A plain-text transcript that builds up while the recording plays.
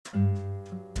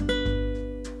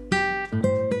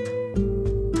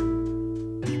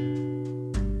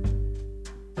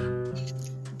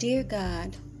Dear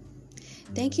God,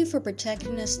 thank you for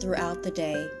protecting us throughout the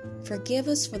day. Forgive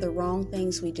us for the wrong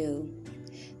things we do.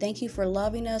 Thank you for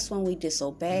loving us when we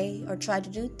disobey or try to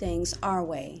do things our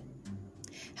way.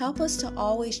 Help us to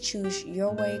always choose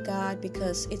your way, God,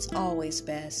 because it's always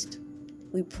best.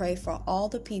 We pray for all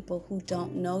the people who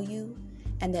don't know you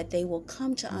and that they will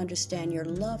come to understand your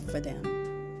love for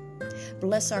them.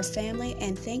 Bless our family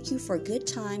and thank you for good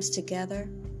times together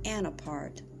and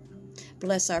apart.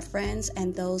 Bless our friends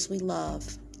and those we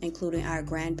love, including our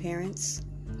grandparents,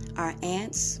 our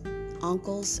aunts,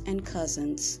 uncles, and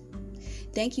cousins.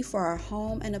 Thank you for our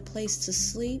home and a place to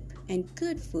sleep and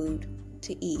good food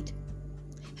to eat.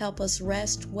 Help us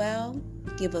rest well,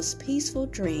 give us peaceful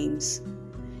dreams,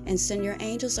 and send your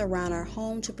angels around our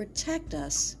home to protect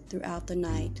us throughout the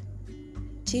night.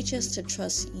 Teach us to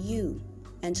trust you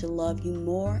and to love you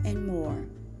more and more.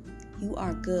 You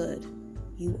are good,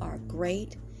 you are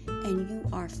great, and you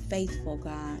are faithful,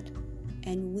 God.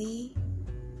 And we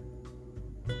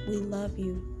love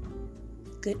you.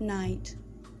 Good night.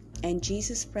 In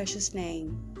Jesus' precious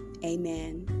name,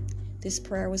 amen. This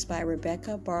prayer was by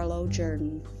Rebecca Barlow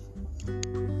Jordan.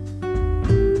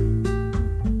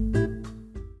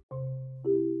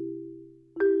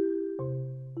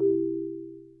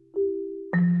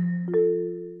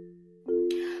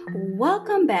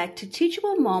 Welcome back to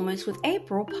Teachable Moments with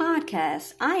April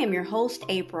podcast. I am your host,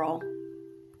 April.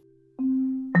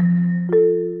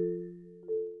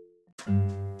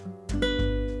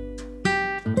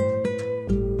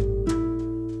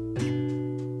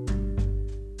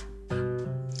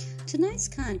 Tonight's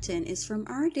content is from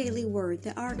Our Daily Word,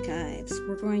 the Archives.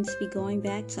 We're going to be going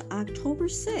back to October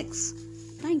 6,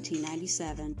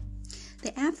 1997.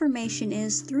 The affirmation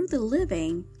is, through the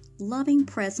living, loving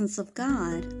presence of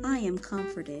God, I am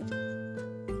comforted.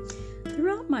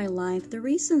 Throughout my life, the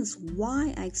reasons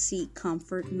why I seek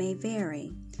comfort may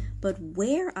vary, but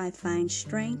where I find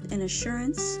strength and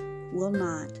assurance will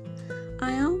not.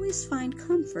 I always find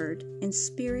comfort in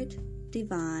Spirit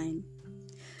Divine.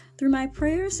 Through my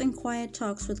prayers and quiet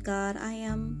talks with God, I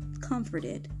am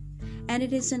comforted, and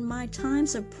it is in my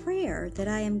times of prayer that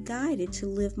I am guided to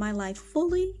live my life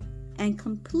fully and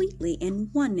completely in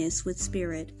oneness with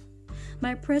Spirit.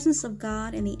 My presence of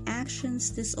God and the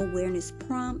actions this awareness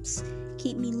prompts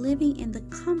keep me living in the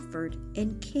comfort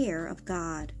and care of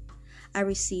God. I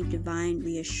receive divine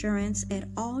reassurance at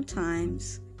all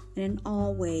times and in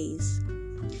all ways.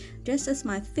 Just as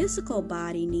my physical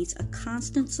body needs a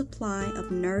constant supply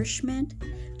of nourishment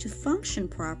to function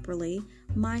properly,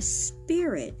 my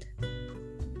spirit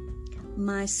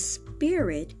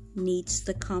needs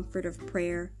the comfort of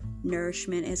prayer,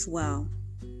 nourishment as well.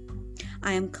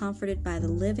 I am comforted by the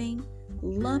living,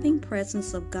 loving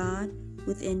presence of God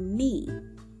within me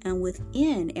and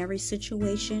within every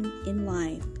situation in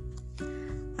life.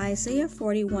 Isaiah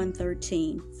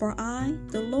 41:13, For I,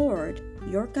 the Lord,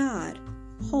 your God,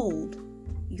 hold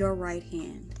your right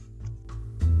hand.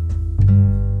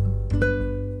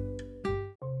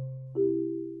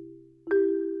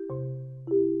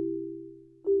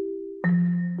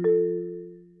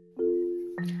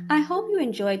 I hope you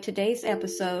enjoyed today's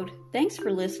episode. Thanks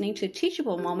for listening to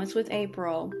Teachable Moments with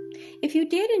April. If you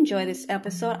did enjoy this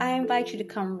episode, I invite you to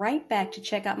come right back to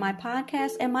check out my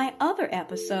podcast and my other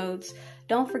episodes.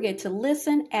 Don't forget to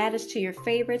listen, add us to your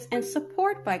favorites, and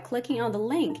support by clicking on the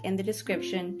link in the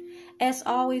description. As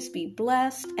always, be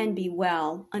blessed and be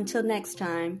well. Until next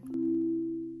time.